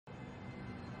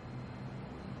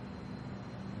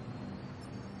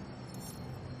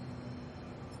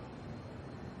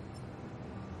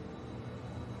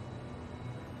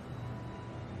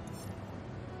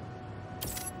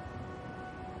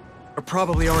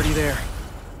probably already there.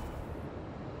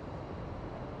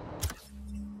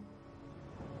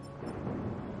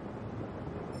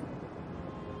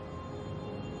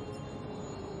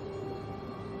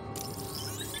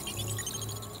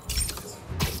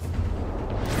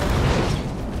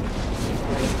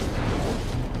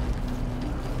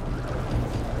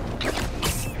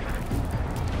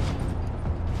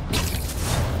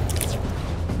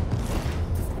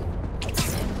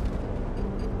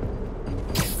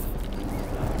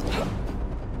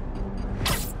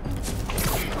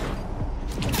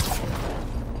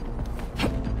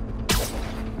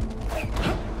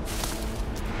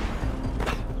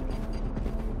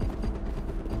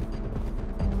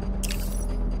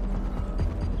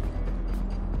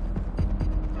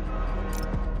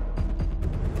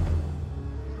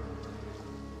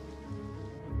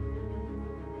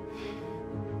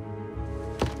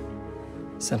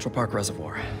 Central Park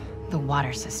Reservoir. The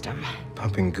water system.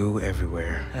 Pumping goo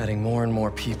everywhere. Adding more and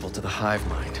more people to the hive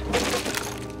mind.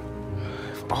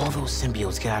 If all those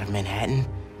symbiotes get out of Manhattan...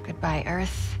 Goodbye,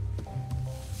 Earth.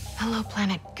 Hello,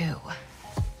 planet goo.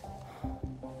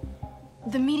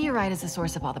 The meteorite is the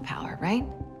source of all the power, right?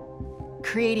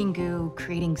 Creating goo,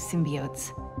 creating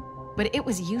symbiotes. But it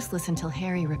was useless until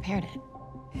Harry repaired it.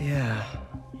 Yeah.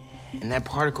 And that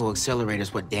particle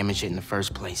accelerator's what damaged it in the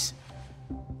first place.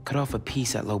 Cut off a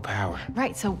piece at low power.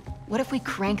 Right, so what if we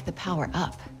crank the power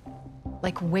up?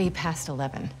 Like way past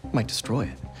 11? Might destroy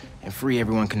it. And free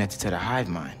everyone connected to the hive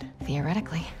mind.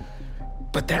 Theoretically.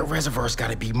 But that reservoir's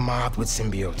gotta be mobbed with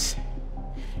symbiotes.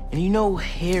 And you know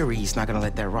Harry's not gonna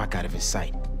let that rock out of his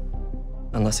sight.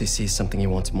 Unless he sees something he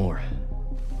wants more.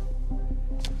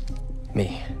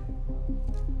 Me.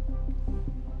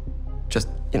 Just,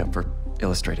 for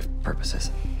illustrative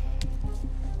purposes.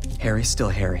 Harry's still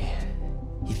Harry.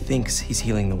 He thinks he's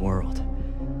healing the world.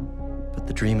 But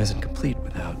the dream isn't complete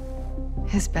without...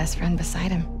 his best friend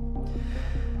beside him.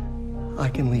 I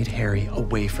can lead Harry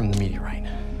away from the meteorite.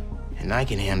 And I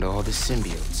can handle all the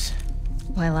symbiotes.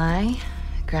 While I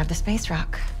grab the space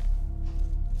rock.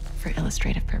 For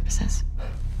illustrative purposes.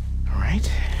 All right,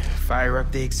 fire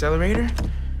up the accelerator.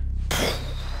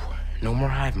 No more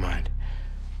hive mind.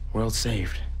 World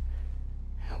saved.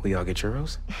 We all get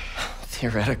churros?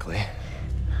 Theoretically.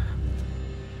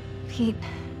 Pete,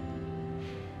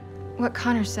 what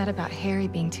Connor said about Harry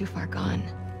being too far gone.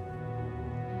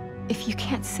 If you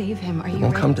can't save him, are you It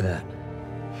won't ready? come to that.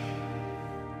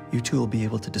 You two will be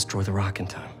able to destroy the rock in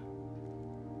time.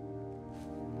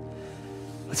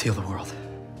 Let's heal the world.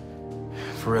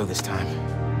 For real this time.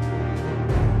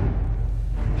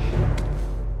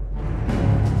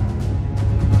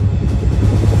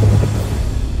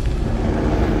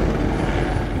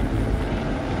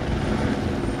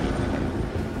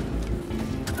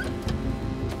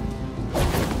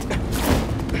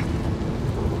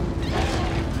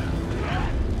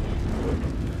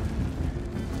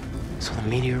 So the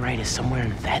meteorite is somewhere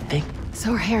in that thing?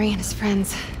 So are Harry and his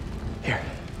friends. Here.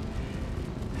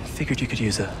 I figured you could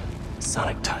use a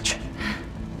sonic touch.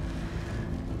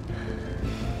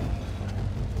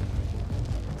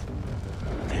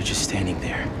 They're just standing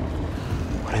there.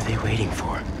 What are they waiting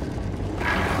for?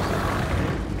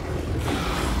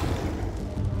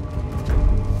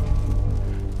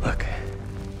 Look,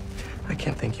 I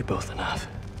can't thank you both enough.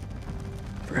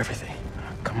 For everything.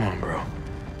 Come on, bro.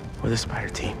 We're the Spider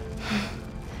team.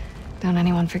 Don't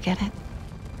anyone forget it.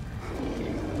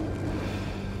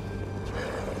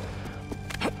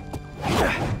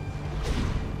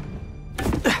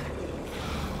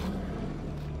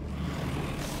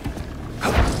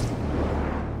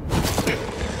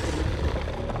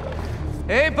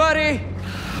 Hey, buddy!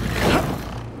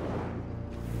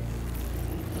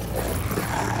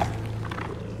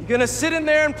 You gonna sit in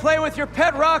there and play with your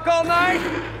pet rock all night?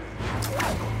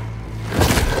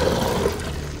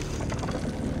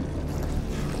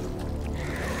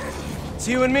 It's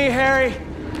you and me, Harry.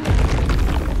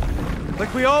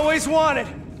 Like we always wanted.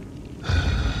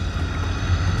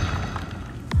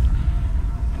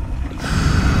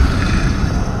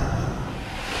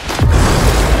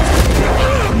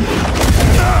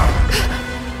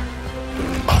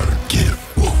 Our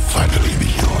gift will finally be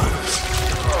yours.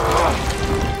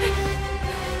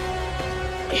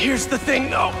 Here's the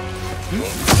thing, though.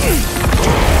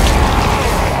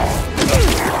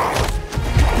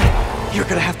 You're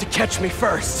gonna have to catch me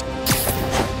first.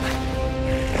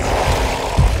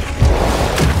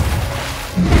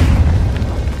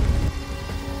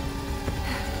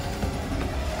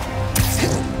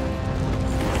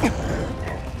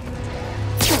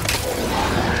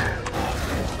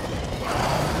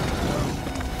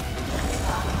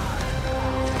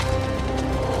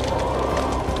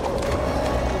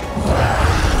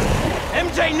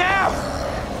 say now!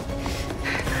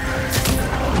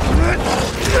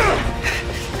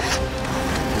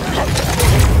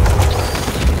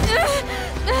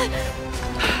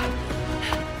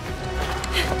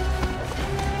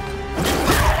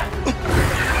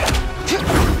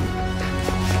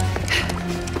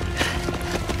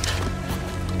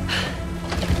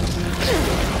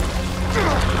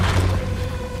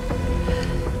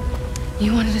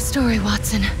 You wanted a story,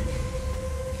 Watson.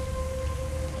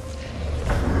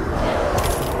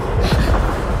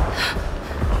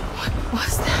 What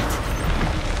was that?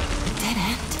 A dead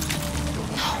end?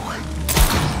 No.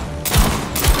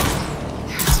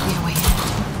 There has to be a way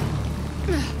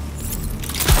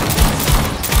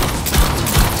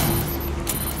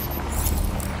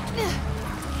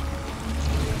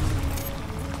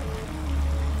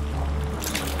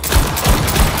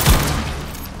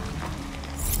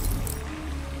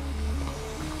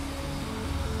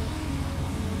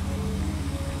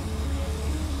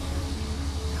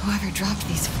Whoever dropped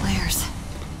these flares,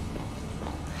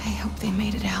 I hope they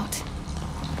made it out.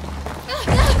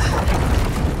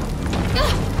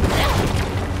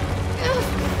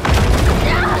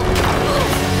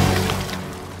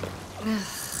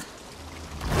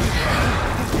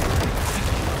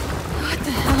 What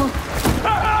the hell?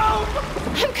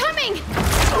 I'm coming!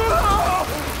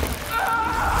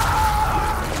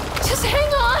 Just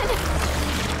hang on!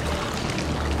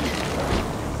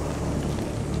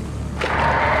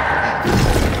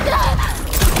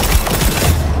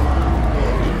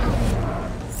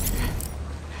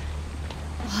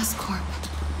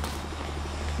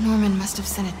 Norman must have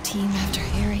sent a team after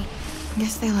Harry.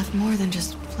 Guess they left more than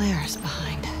just flares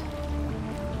behind.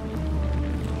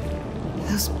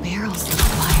 Those barrels look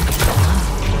wired to the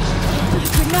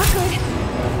bomb. Not good.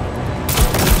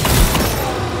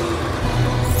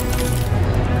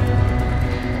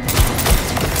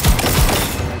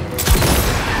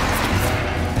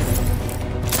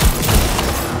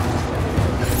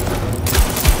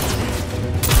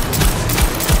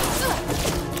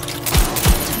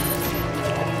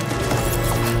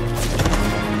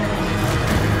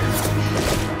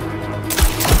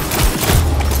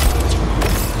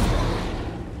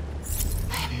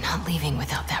 Leaving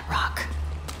without that rock.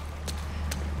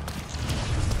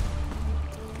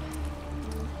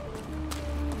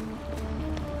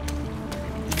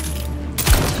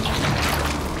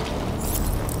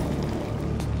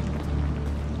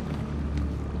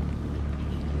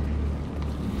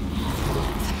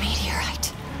 The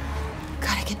meteorite.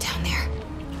 Gotta get down there.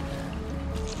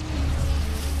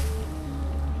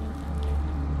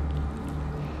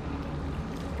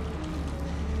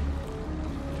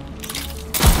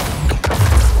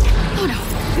 Oh no,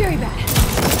 very bad.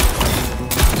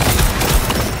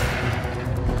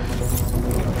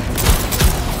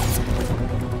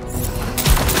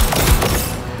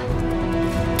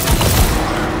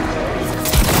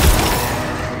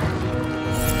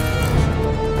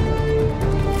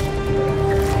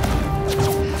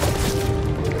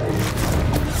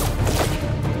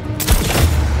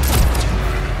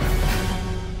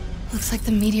 Looks like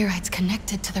the meteorite's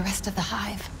connected to the rest of the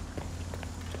hive.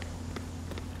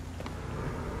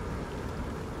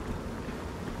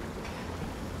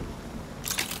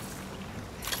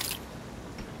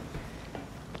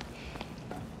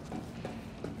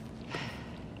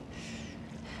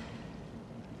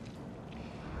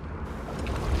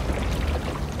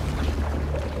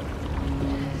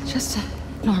 Just a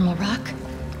normal rock.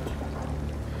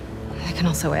 That can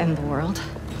also end the world.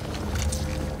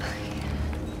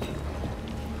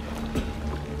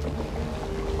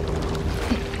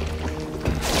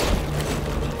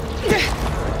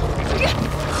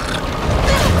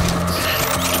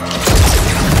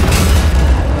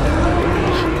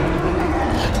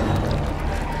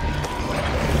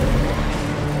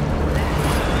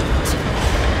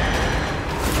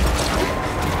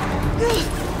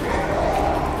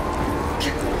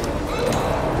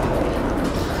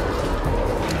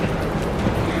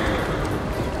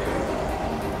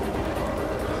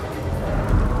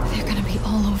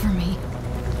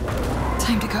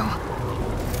 Time to go.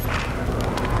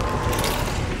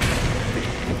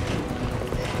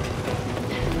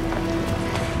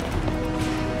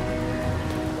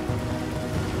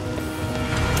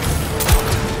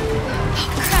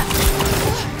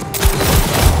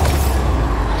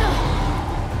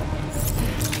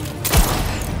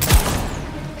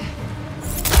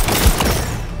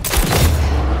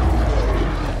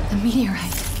 The meteorite.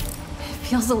 It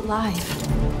feels alive.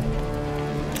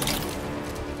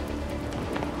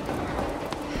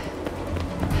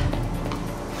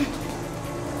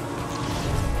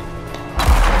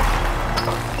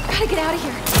 Gotta get out of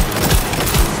here.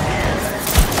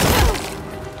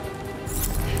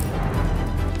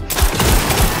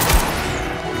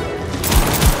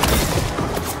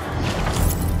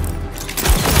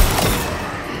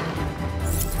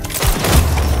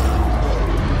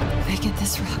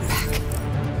 this rock back,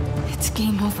 it's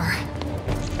game over.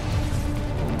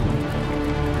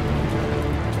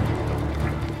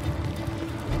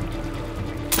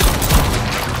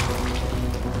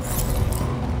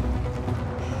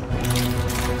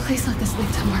 Please let this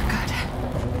lead somewhere good.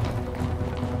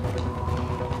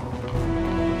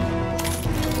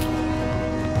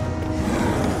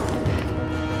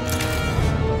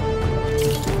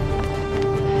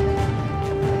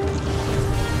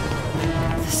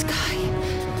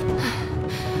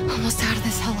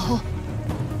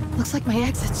 Looks like my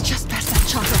exit's just past that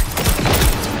chopper.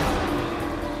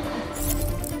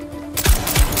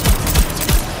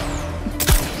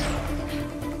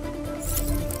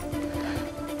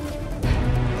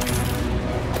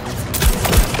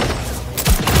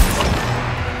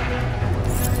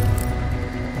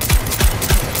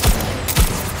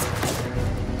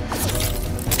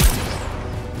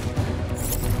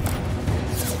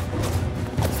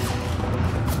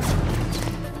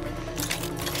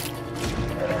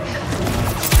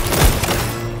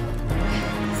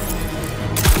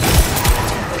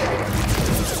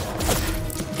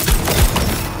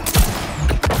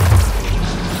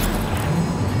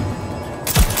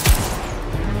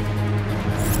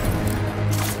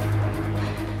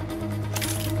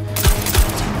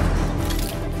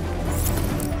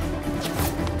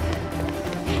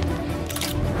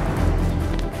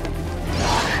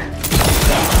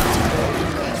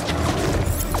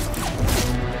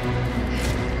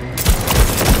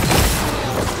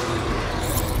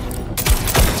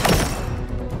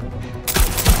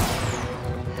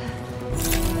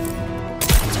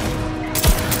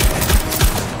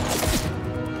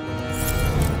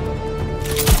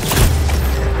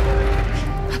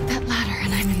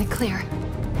 Clear.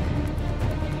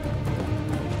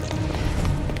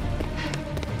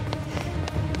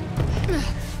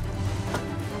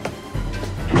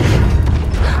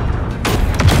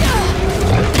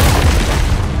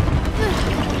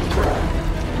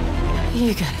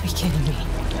 You gotta be kidding me.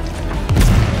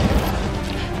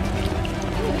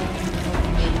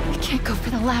 I can't go for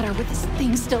the ladder with this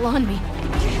thing still on me.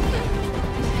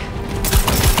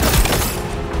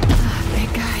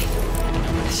 Big guy.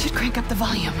 I should crank up the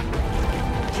volume.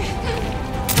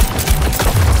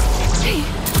 Hey, I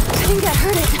think that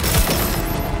hurt it.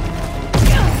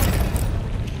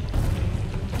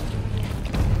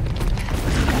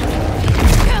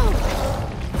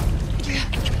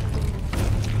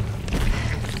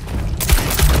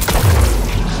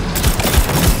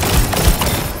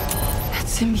 That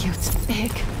symbiote's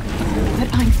big, but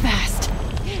I'm fast.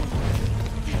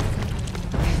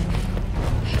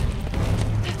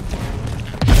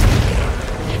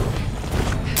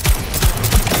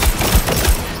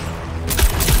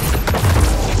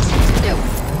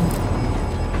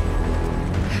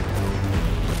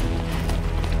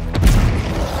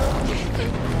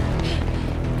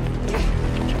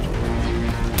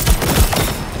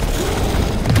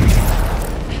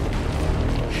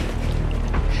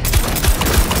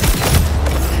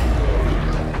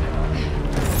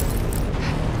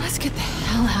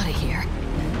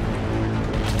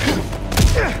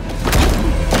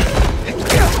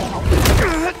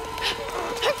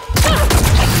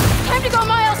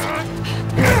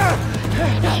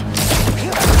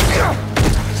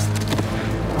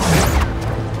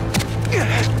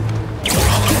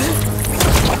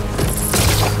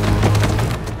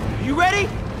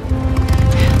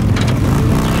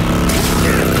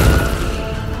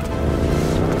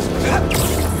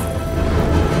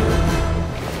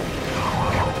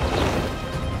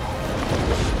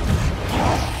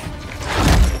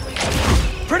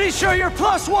 Sure your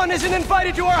 +1 isn't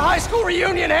invited to our high school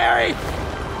reunion, Harry?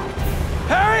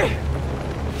 Harry?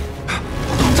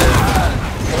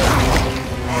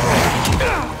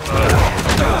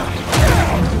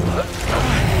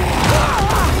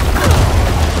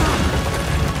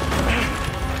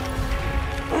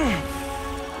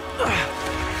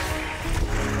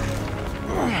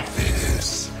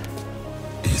 This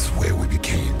is where we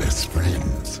became best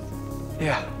friends.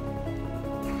 Yeah,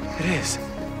 it is.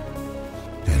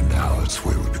 And now it's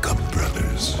where we become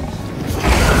brothers.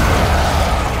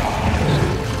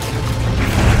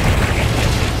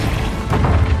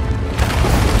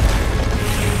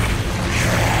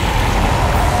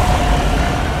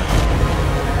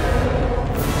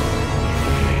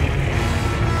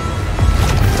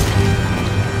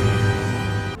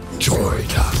 Join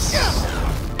us.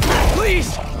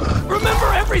 Please,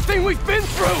 remember everything we've been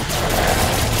through!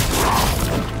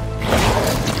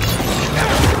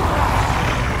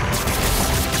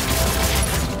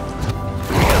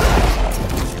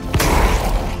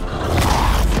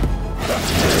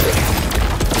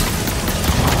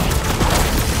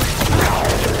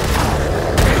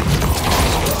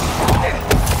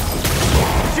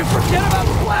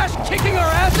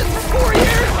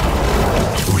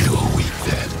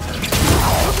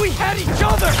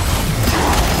 together!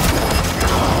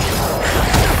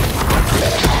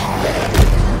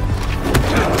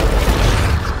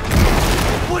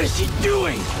 What is he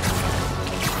doing?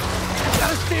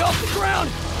 Gotta stay off the ground!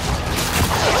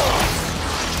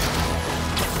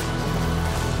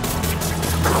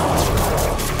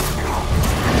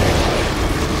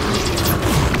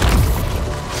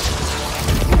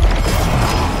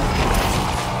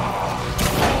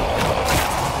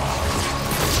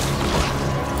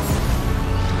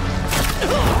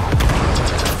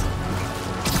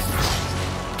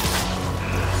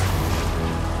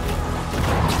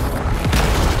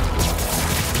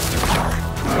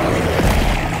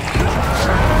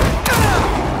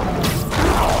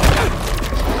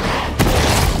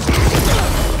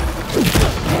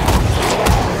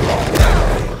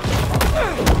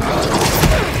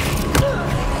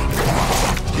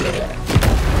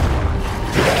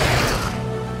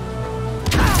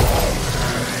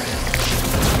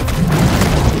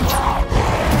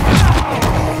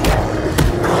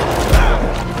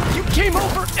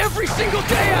 Every single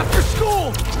day after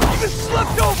school! Even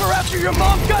slept over after your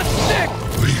mom got sick!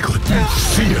 We couldn't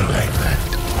feel like that.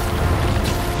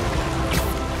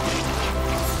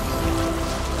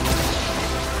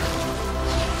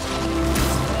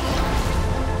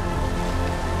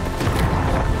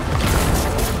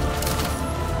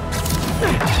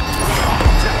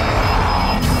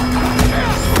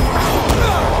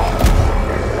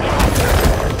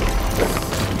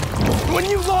 When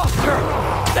you lost her,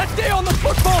 that day on the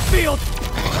football field,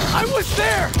 I was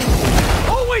there!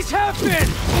 Always have been!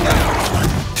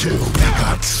 Until we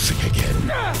got sick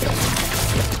again.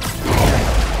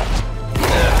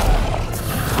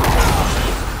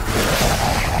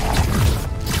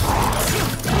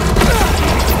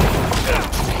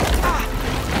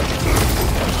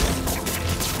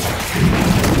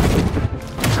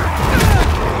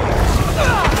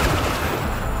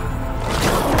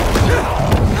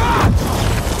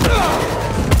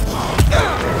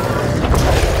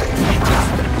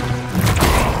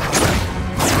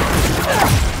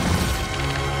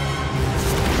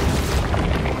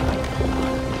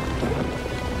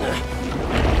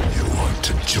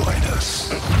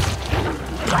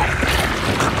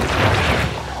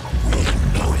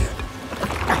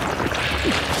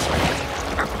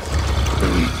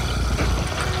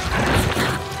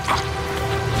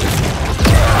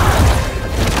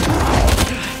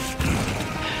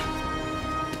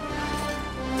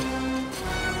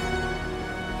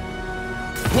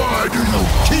 Why do you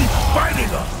keep fighting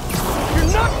us?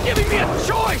 You're not giving me a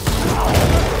choice!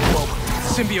 Whoa,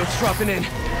 symbiote's dropping in.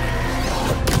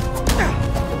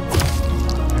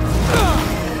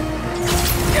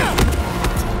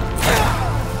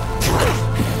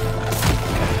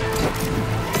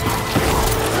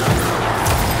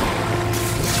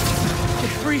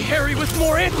 Get free Harry with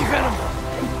more anti-venom!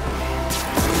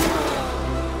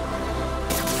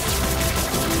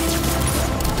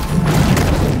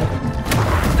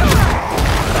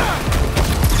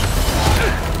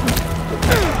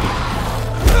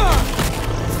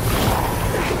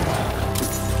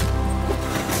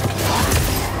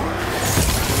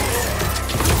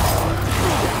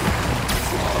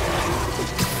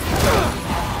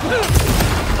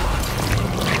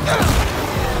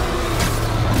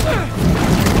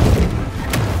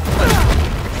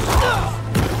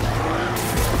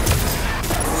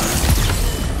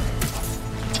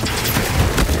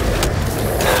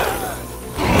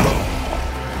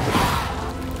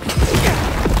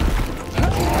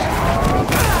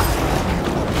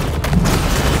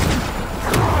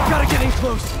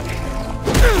 Close.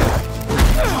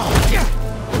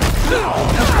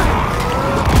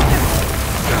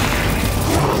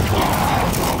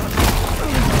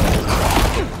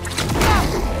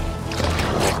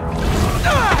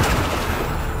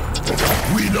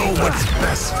 We know what's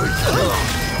best for you,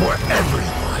 for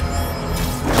everyone.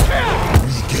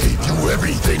 We gave you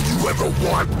everything you ever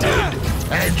wanted,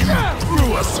 and you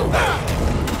threw us away.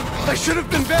 I should have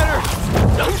been better.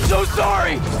 I'm so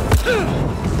sorry.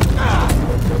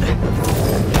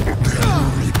 You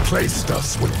replaced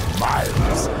us with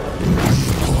Miles.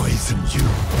 We poisoned you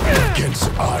against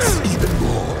us even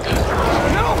more.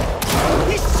 No!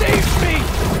 He saved me!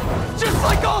 Just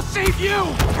like I'll save you!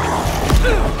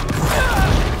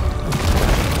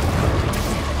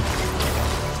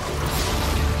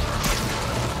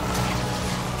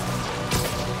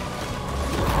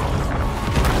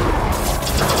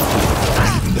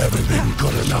 We've never been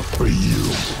good enough for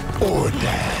you or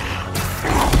Dad.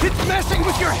 It's messing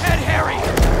with your head, Harry!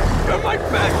 You're my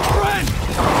best friend!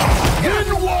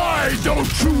 Then why don't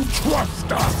you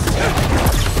trust us?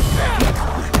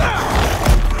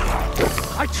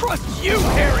 I trust you,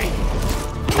 Harry!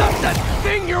 Not that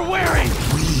thing you're wearing!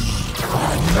 We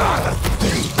are not a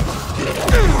thing!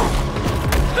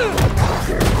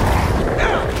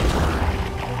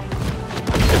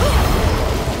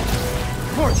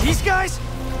 More of these guys?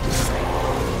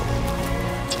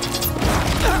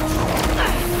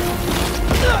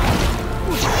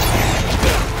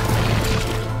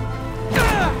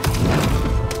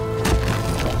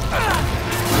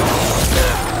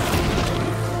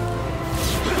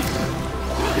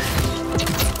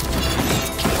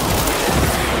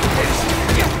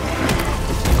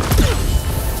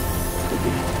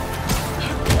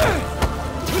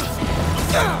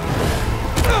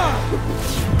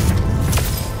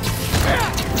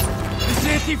 This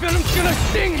anti-venom's gonna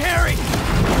sting Harry!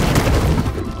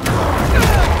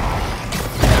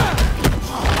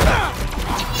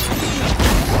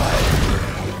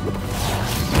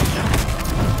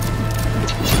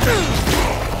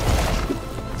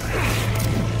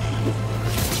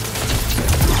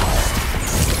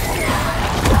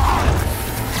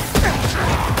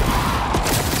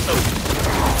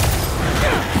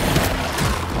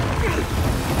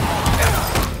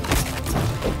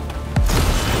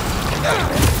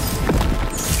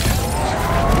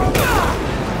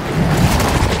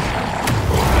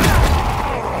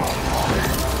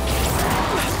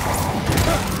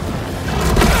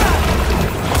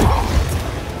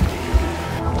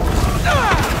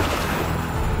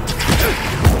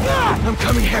 I'm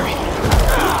coming, Harry.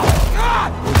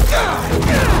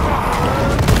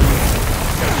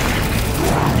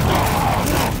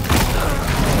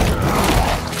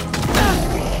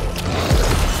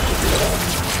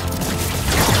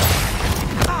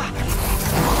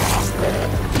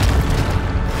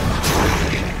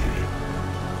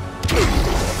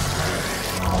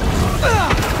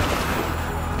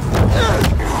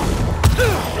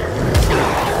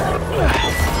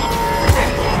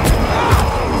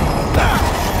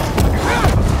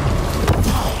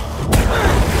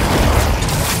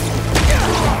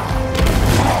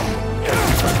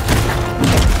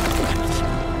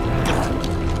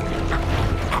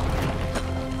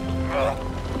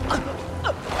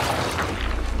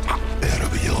 It'll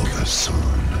be over soon.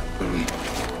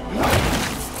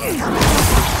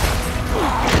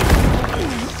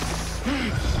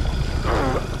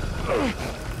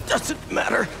 Doesn't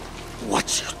matter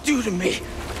what you do to me.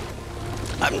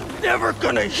 I'm never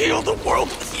gonna heal the world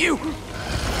with you.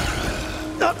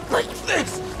 Not like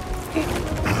this.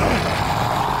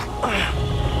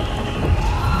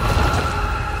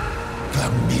 The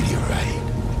meteorite.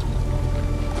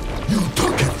 You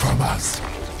took it from us.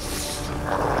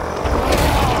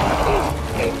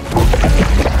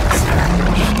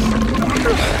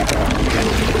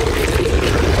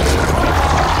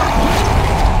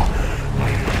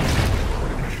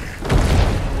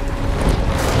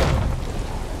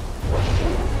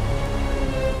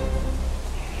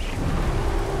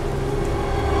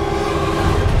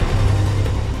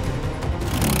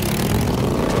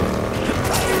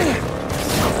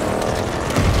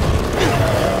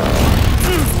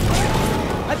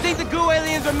 I think the goo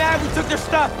aliens are mad we took their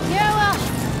stuff. Yeah, well,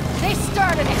 they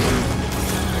started it.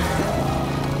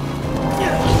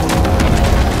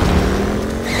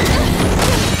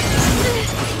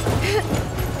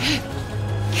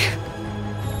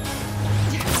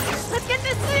 Let's get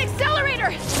this to the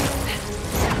accelerator!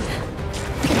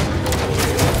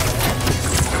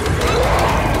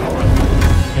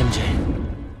 MJ,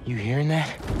 you hearing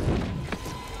that?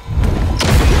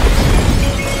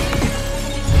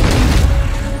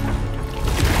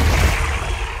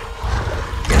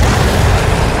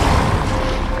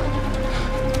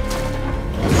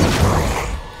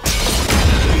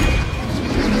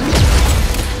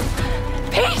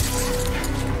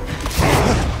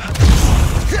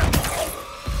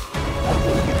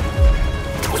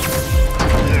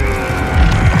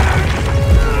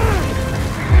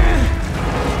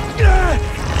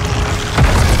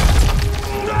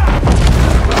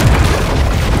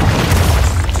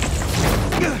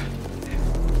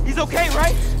 He's okay,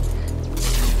 right?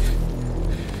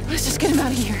 Let's just get him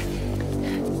out of here.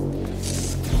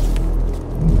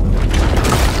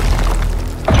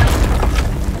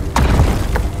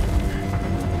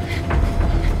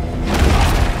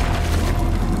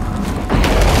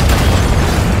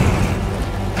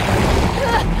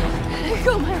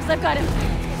 Go, Miles, I've got him.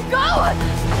 Go!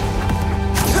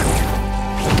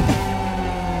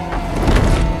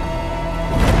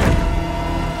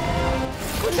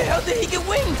 When the hell did he get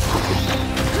wings?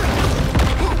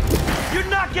 You're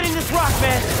not getting this rock,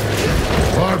 man!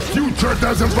 Our future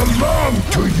doesn't belong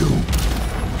to you!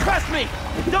 Trust me!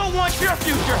 I don't want your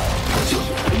future!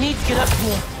 I need to get up to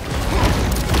him.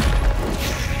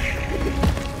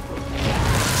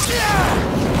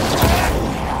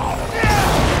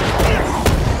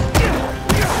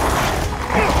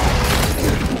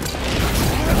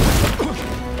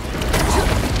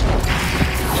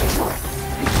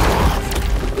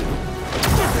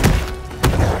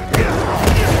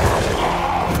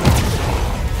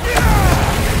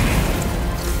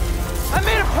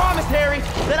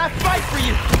 That I fight for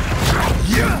you!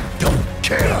 You don't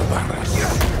care about us!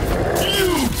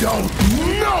 You don't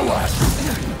know us!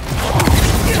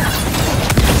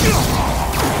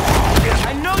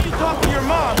 I know you talk to your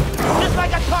mom, just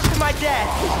like I talked to my dad.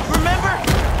 Remember?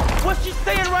 What's she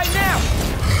saying right now?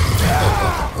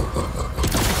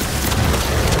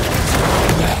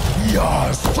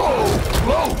 You're so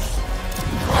close!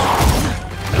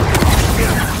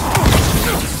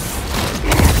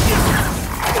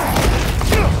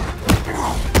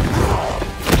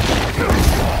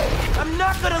 I'm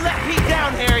not gonna let Pete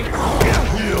down, Harry.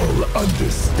 He'll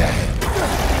understand.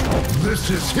 This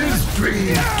is his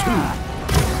dream, too.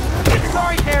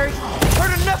 Sorry, Harry.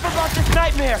 Heard enough about this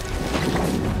nightmare.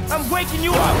 I'm waking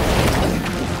you up.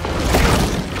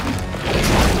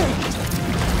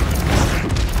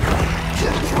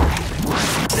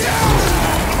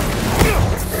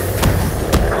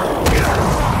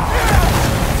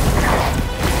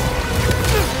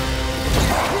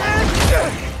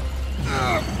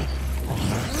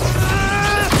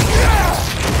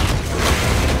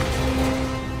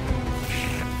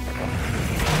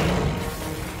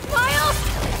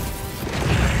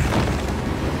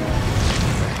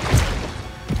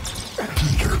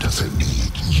 Peter doesn't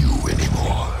need you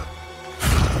anymore.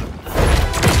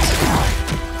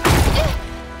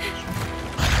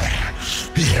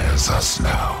 He has us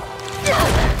now.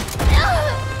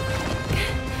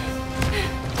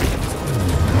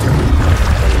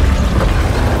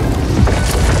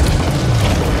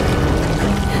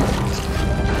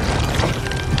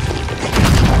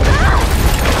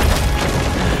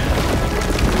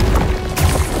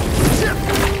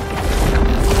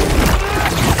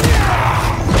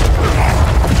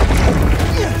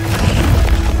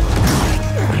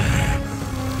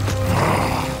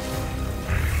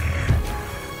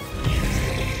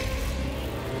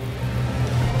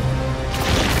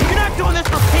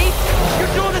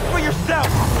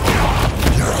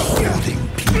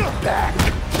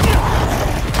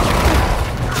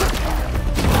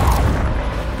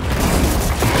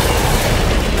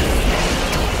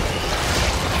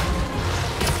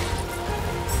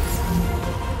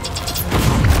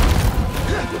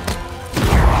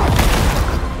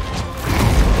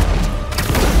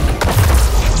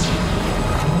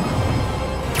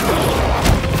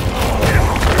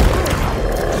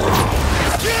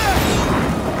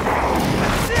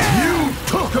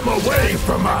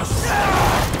 From us!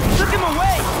 Took him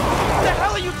away! What the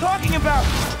hell are you talking about?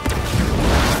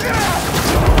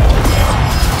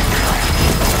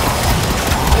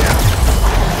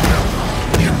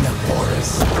 In the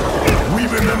forest, we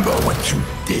remember what you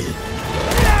did.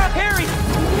 Harry!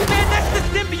 Man, that's the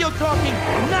symbiote talking,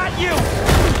 not you!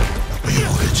 You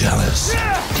were jealous.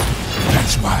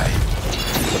 That's why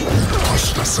you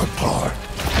pushed us apart.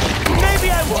 Maybe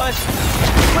I was,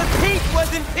 but Pete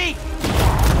wasn't Pete!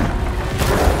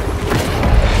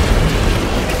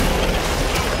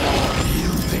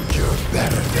 You think you're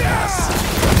better than us,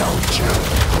 don't you?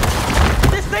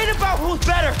 This ain't about who's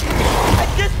better!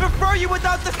 I just prefer you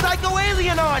without the psycho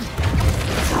alien on!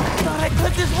 Thought I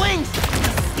clipped his wings!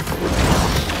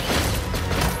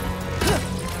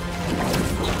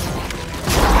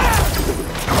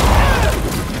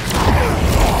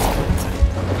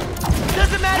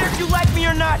 Doesn't matter if you like me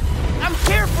or not! I'm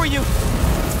here for you!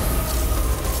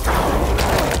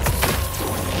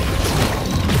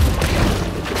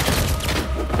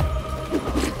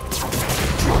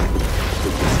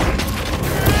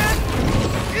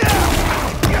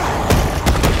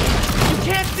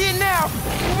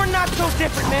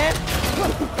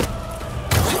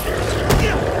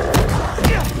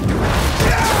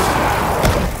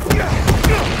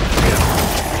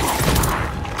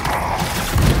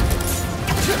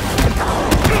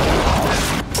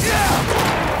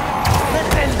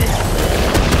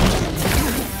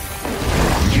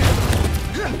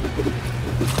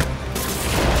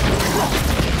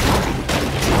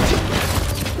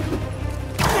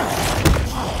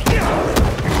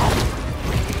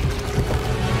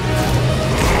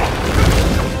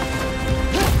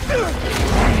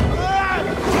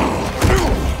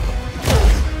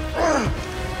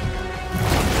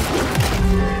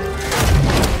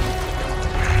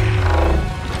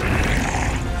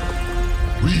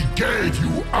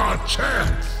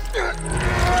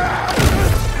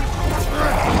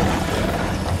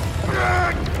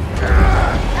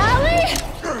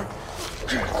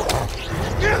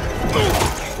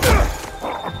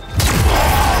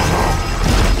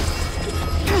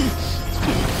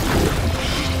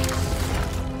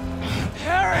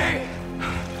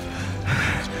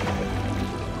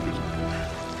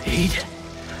 Pete.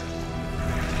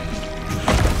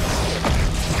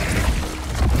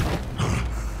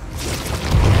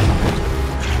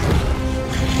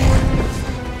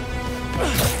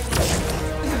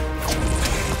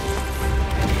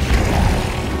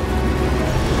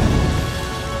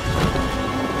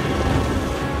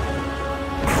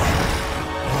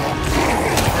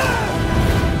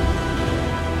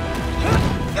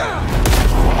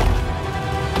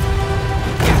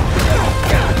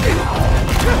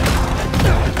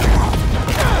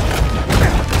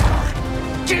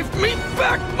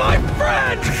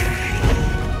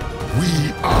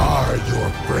 We are your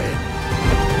friend.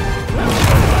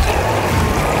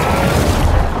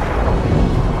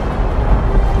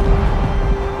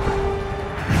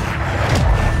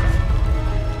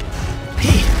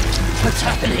 Pete, what's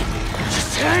happening?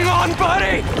 Just hang on,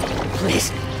 buddy!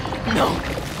 Please, no.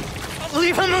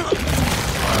 Leave him alone.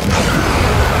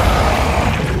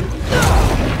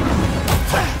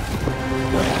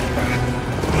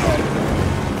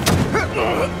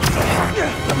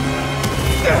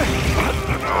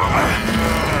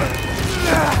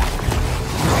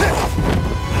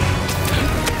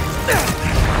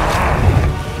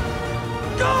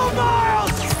 Go,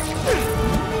 Miles!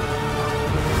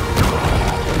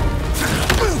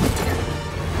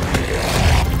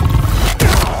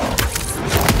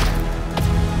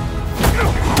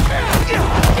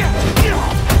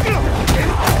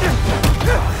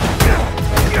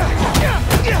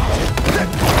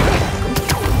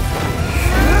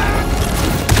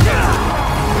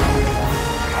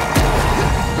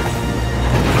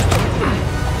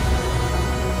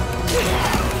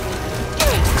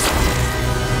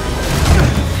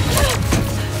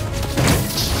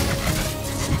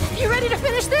 You ready to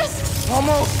finish this?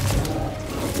 Almost.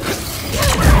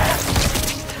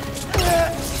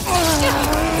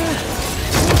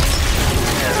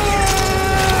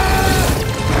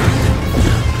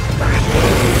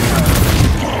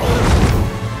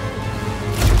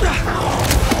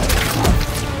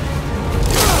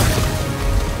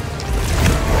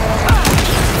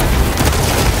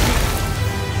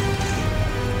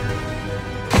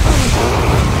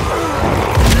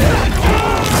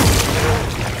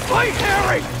 Fight,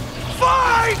 Harry!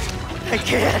 Fight! I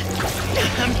can't.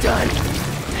 I'm done.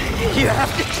 You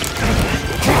have to...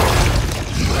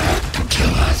 You have to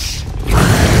kill us.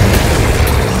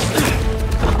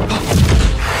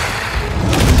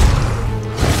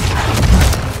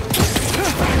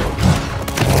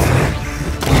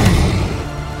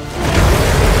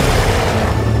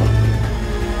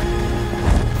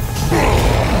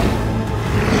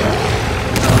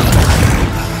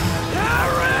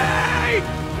 Harry!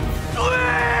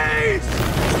 Please!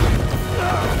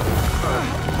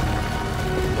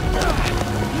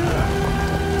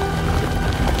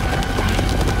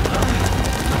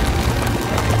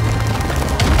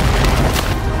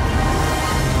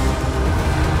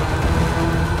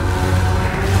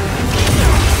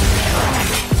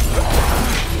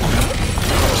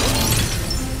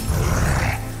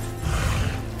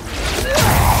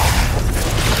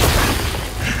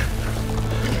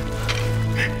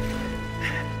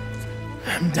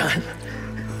 I'm done.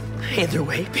 Either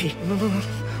way, Pete. No.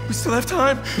 We still have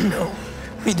time. No,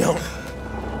 we don't.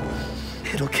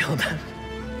 It'll kill them.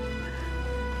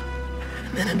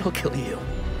 And then it'll kill you.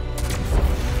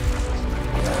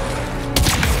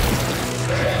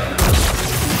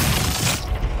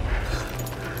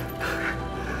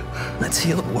 Let's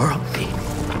heal the world, Pete.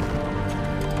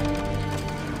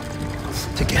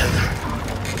 Together.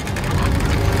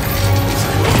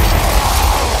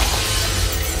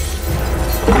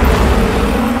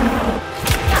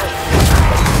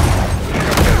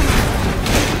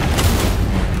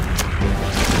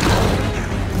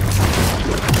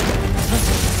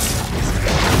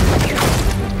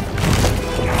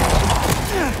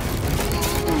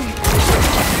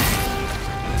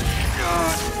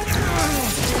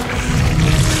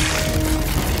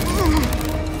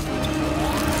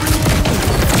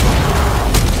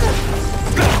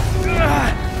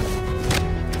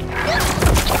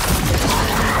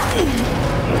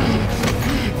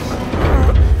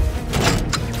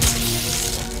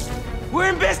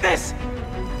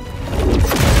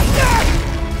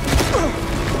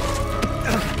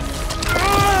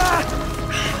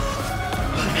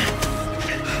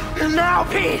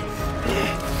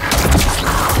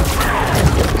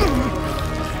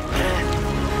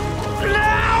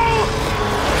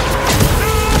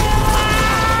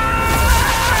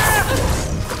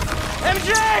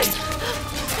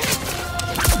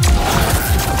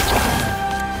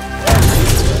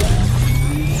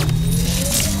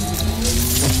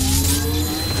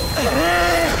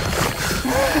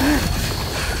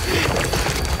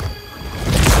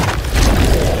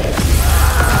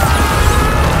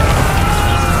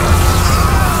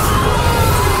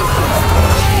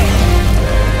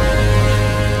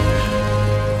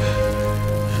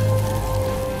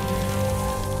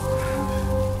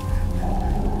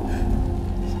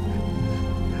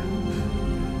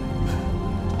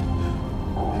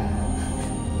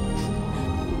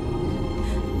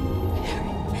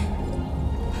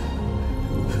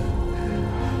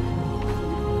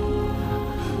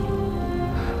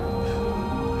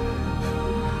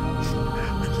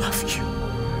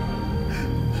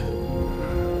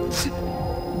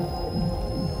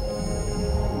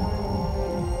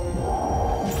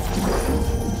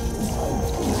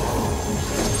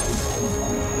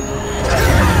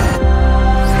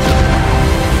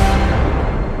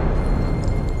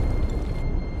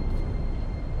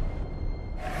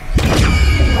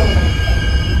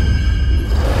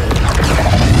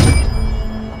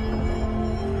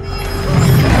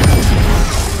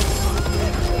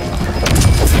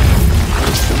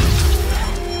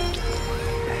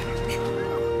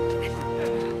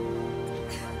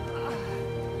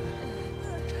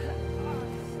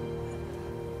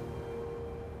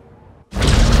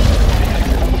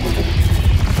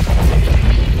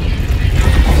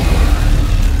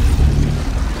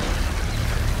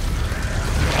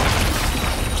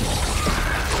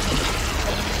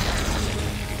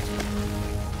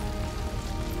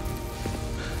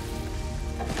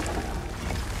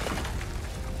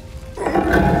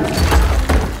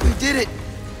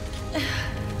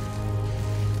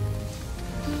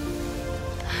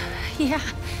 Yeah.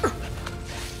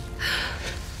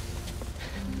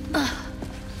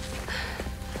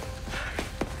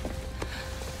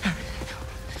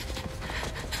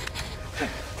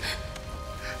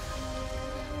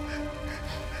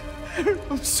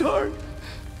 I'm sorry.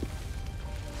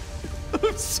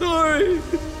 I'm sorry.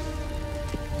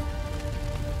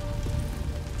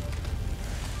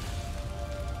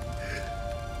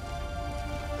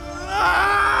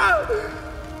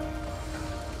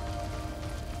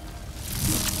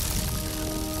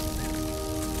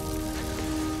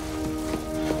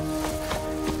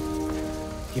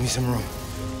 Give me some room.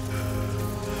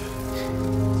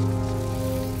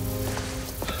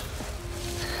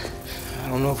 I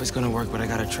don't know if it's gonna work, but I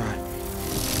gotta try.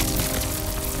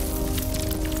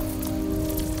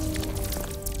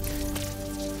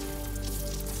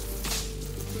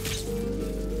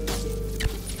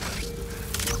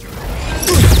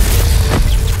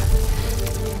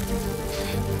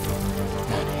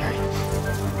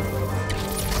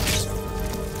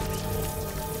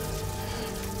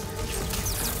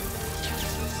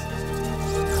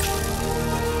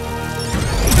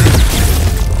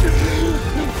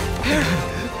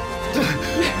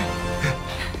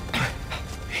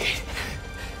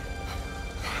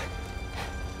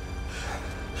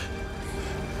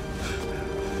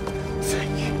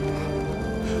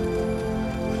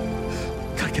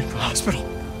 Gotta get to the hospital.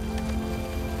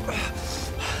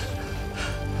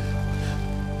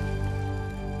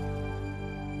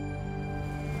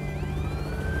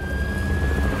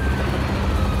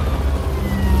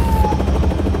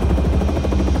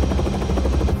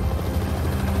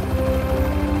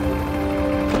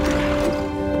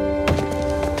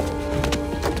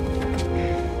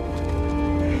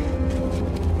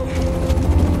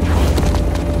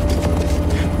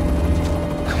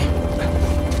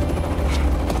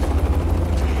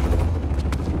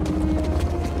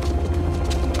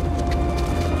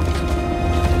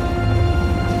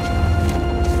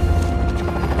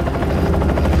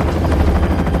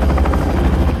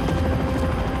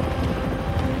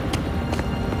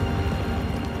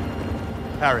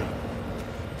 Harry.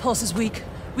 Pulse is weak.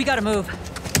 We gotta move.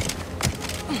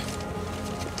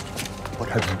 What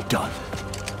have you done?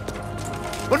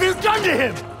 What have you done to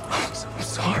him? I'm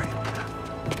sorry.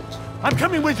 I'm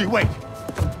coming with you, wait!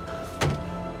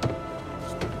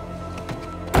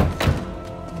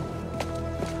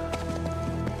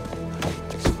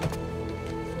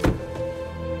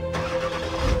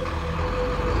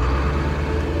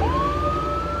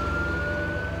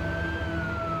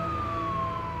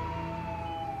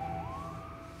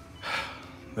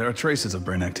 There are traces of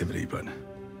brain activity, but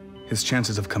his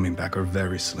chances of coming back are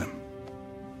very slim.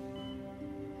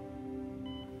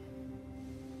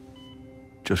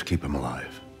 Just keep him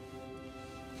alive.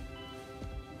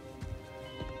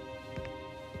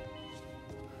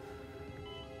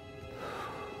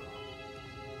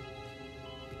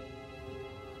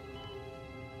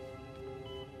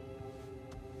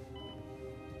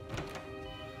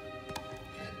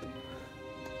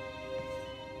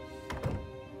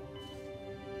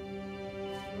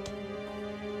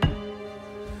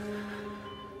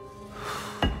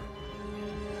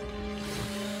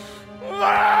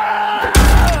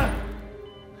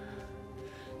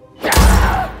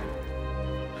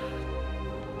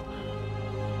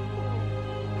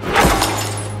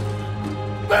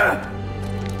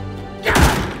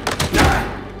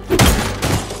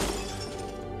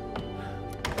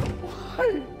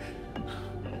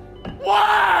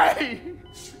 Why?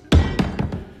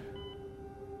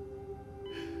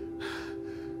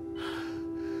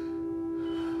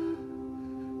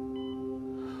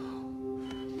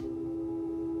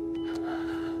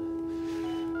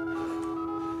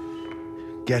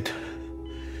 Get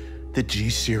the G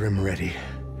serum ready.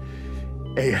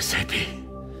 ASAP.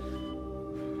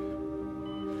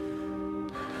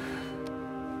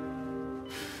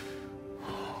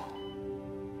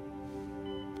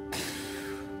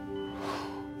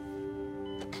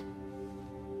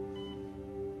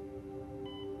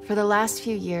 For the last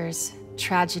few years,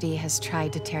 tragedy has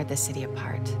tried to tear the city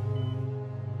apart.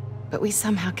 But we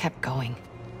somehow kept going.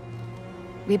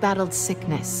 We battled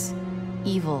sickness,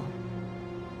 evil,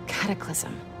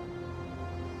 cataclysm.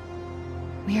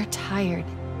 We are tired,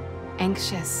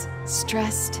 anxious,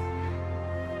 stressed,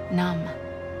 numb.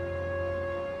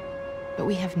 But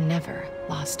we have never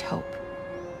lost hope.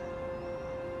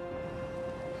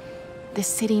 The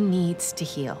city needs to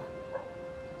heal.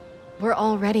 We're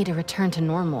all ready to return to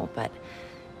normal, but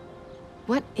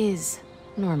what is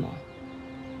normal?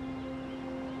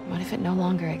 What if it no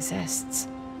longer exists?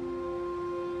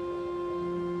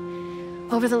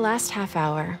 Over the last half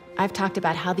hour, I've talked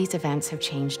about how these events have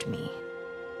changed me.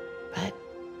 But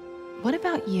what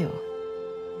about you?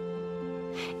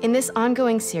 In this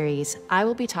ongoing series, I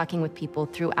will be talking with people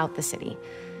throughout the city,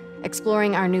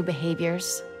 exploring our new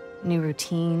behaviors, new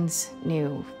routines,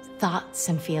 new thoughts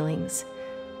and feelings.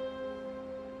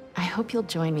 I hope you'll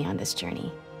join me on this journey.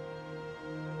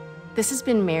 This has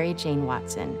been Mary Jane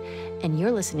Watson, and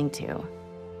you're listening to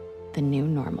The New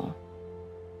Normal.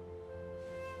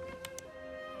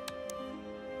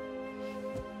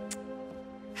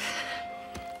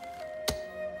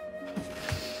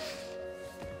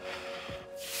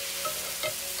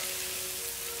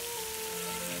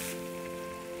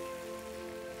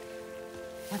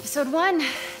 Episode 1,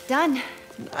 done.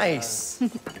 Nice.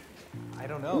 I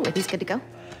don't know. Ooh, are these good to go?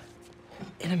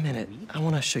 In a minute, I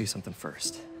want to show you something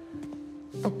first.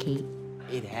 Okay.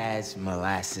 It has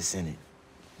molasses in it.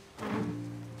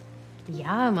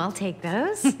 Yum, I'll take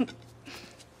those.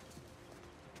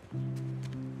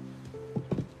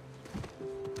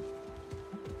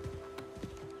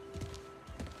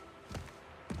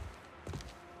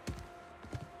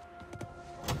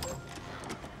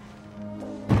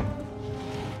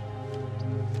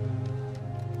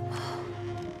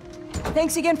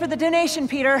 Thanks again for the donation,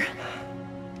 Peter.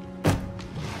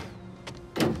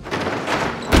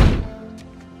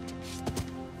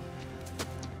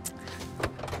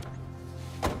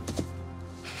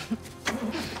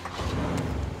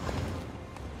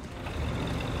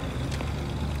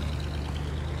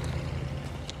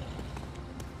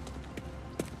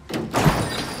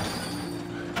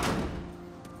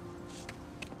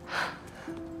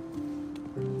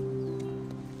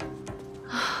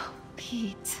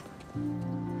 Pete.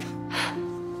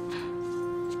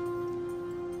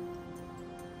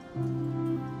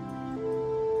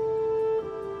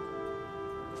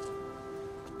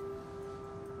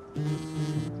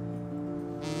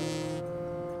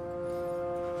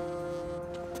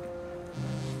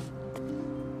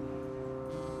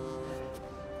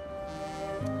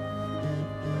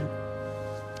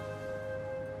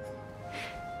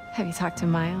 Have you talked to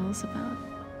Miles about...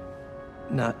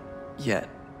 Not yet.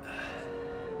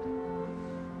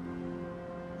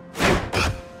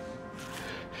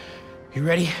 You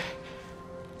ready?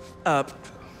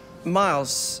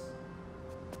 Miles,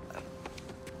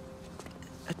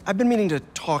 I've been meaning to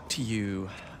talk to you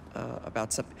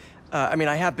about something. I mean,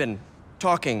 I have been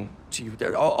talking to you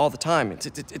all the time.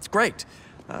 It's great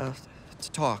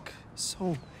to talk.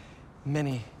 So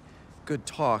many good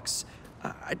talks.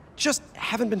 I just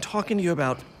haven't been talking to you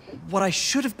about what I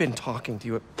should have been talking to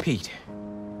you about. Pete,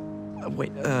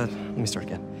 Wait, let me start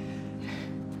again.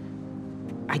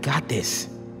 I got this.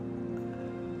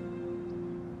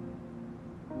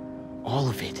 All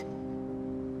of it.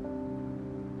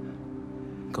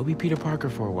 Go be Peter Parker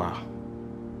for a while.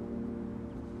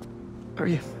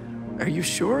 Are you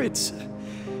sure? It's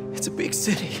a big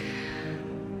city.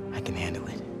 I can handle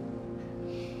it.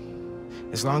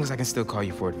 As long as I can still call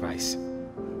you for advice.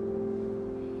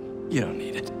 You don't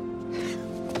need it.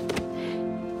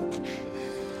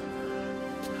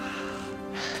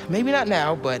 Maybe not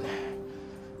now, but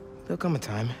there'll come a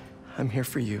time. I'm here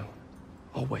for you,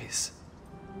 always.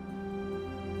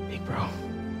 Big bro.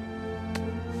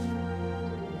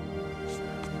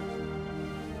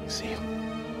 See you.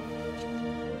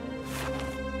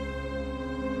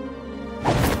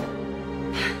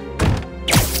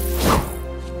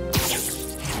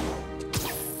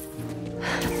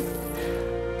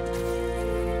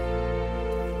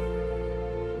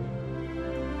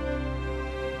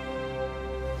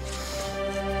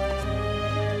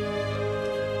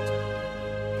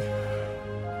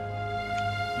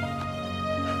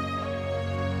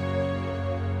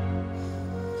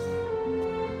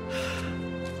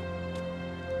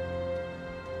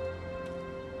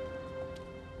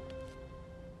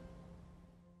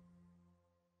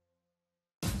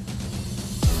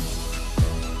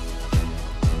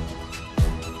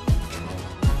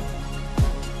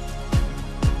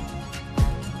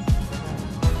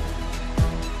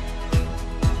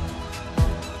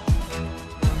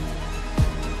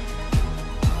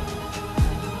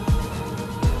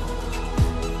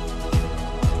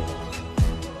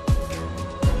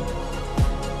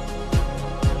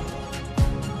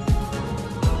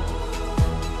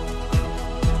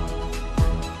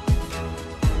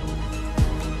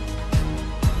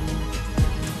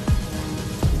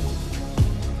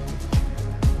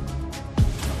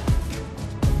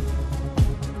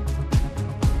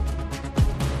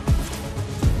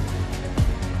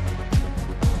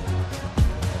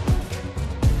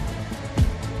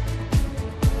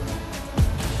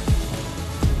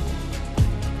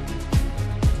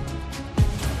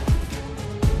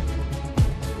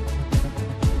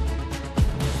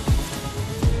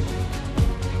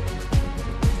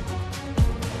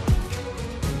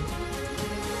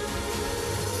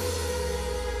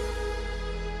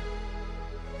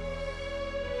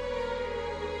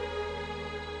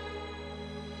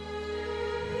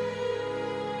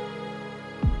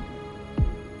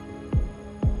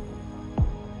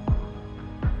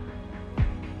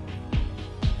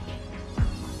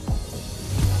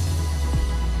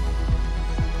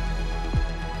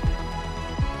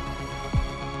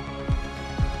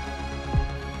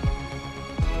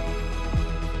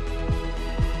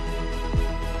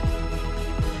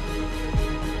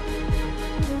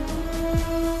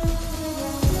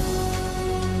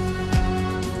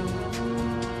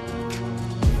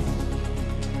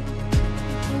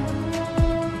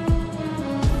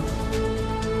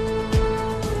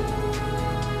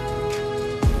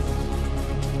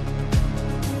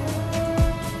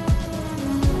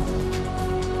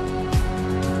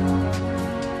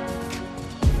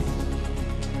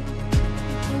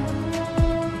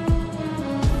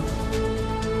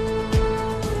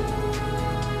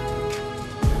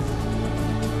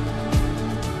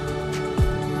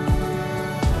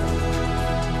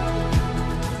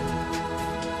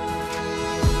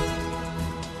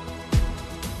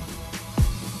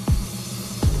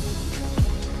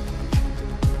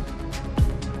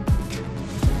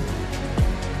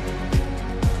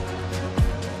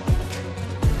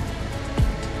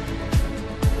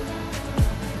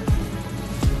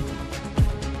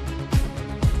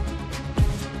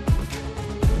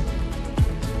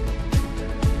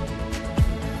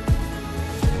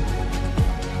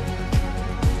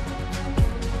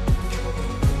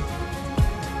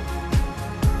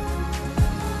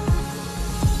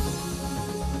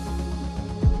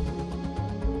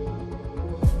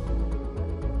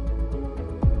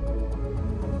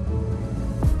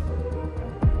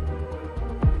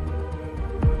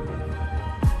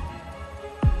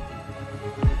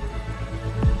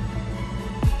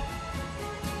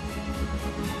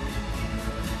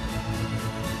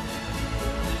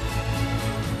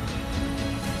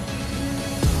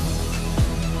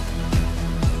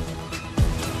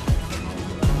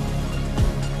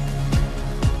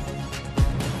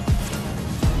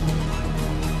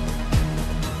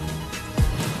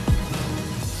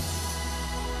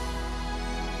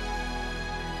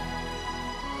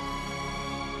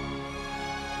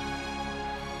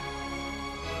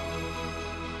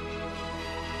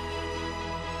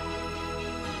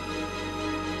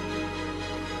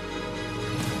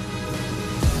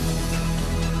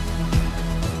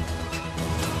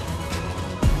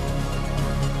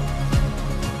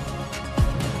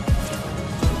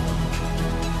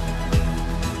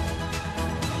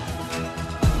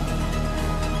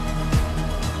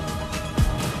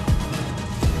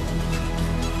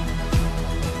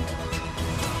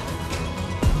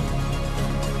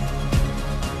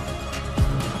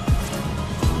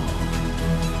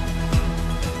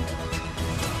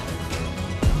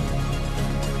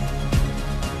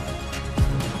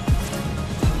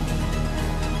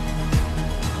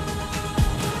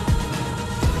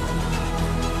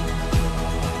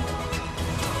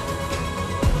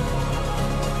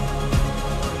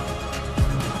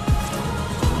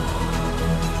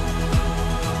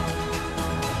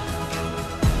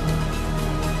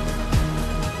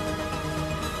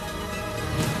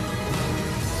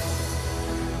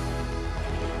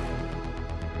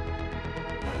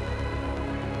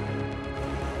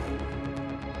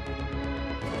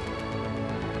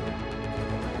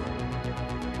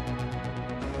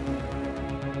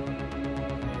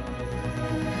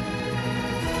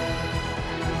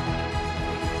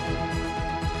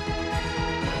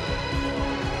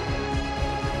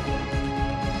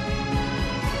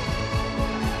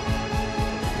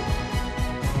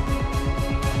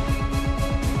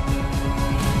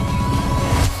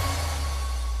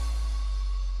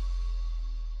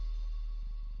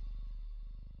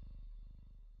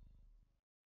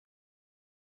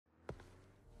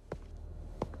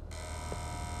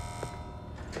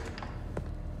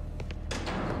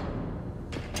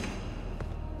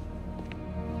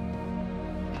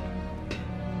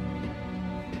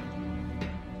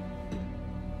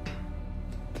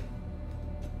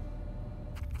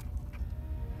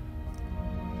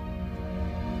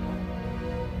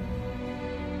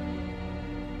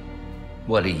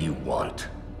 What do you want?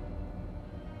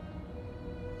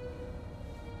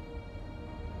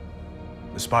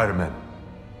 The Spider-Men.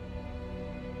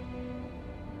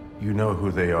 You know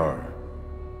who they are,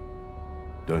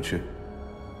 don't you?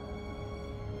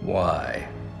 Why?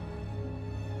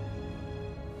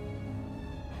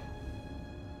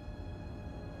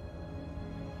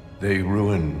 They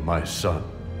ruined my son.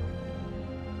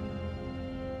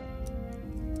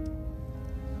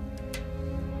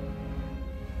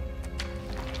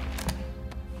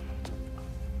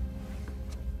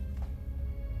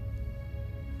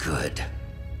 Good.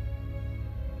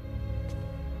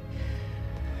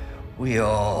 We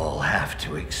all have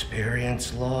to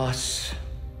experience loss.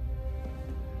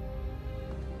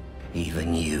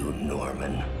 Even you,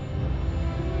 Norman.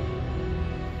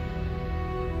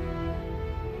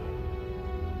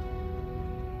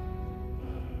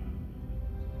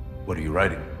 What are you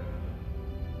writing?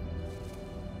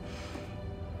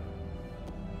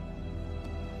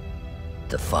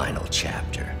 The final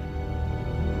chapter.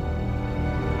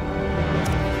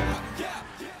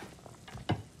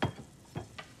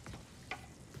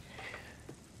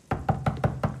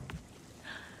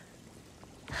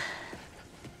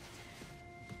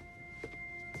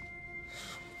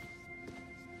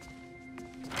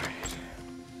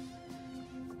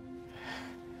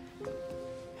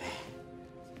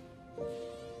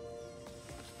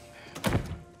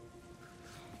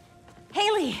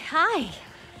 Haley, hi.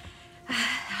 I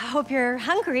hope you're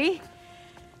hungry.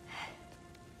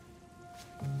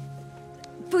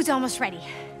 Food's almost ready.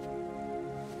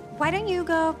 Why don't you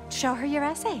go show her your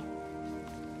essay?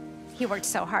 He worked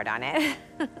so hard on it.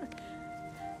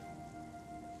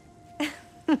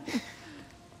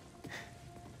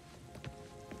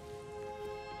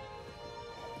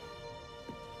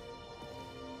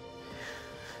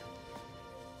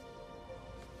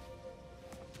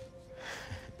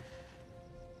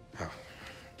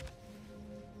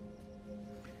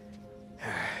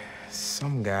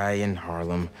 Some guy in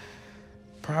Harlem.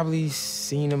 Probably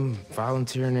seen him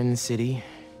volunteering in the city,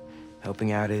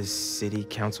 helping out his city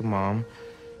council mom,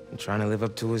 and trying to live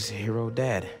up to his hero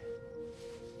dad.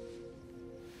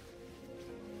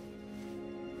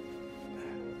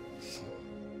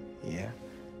 Yeah.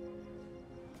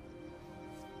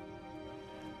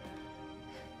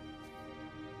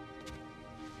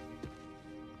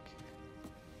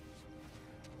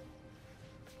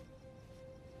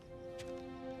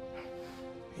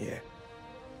 Yeah.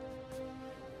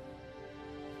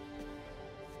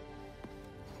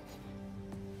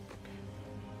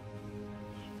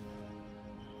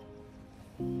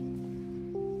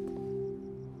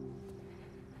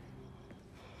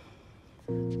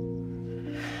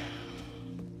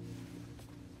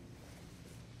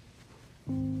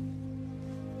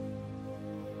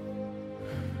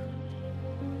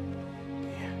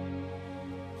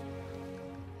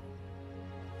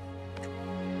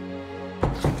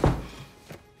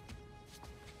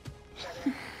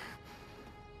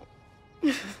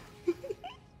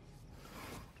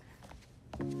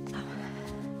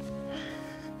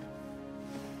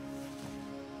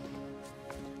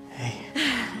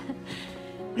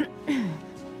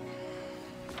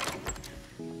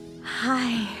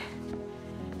 Hi.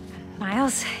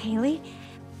 Miles, Haley,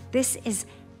 this is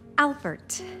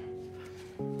Albert.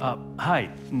 Hi.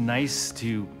 Nice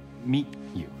to meet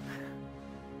you.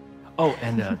 Oh,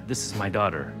 and this is my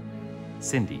daughter,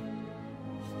 Cindy.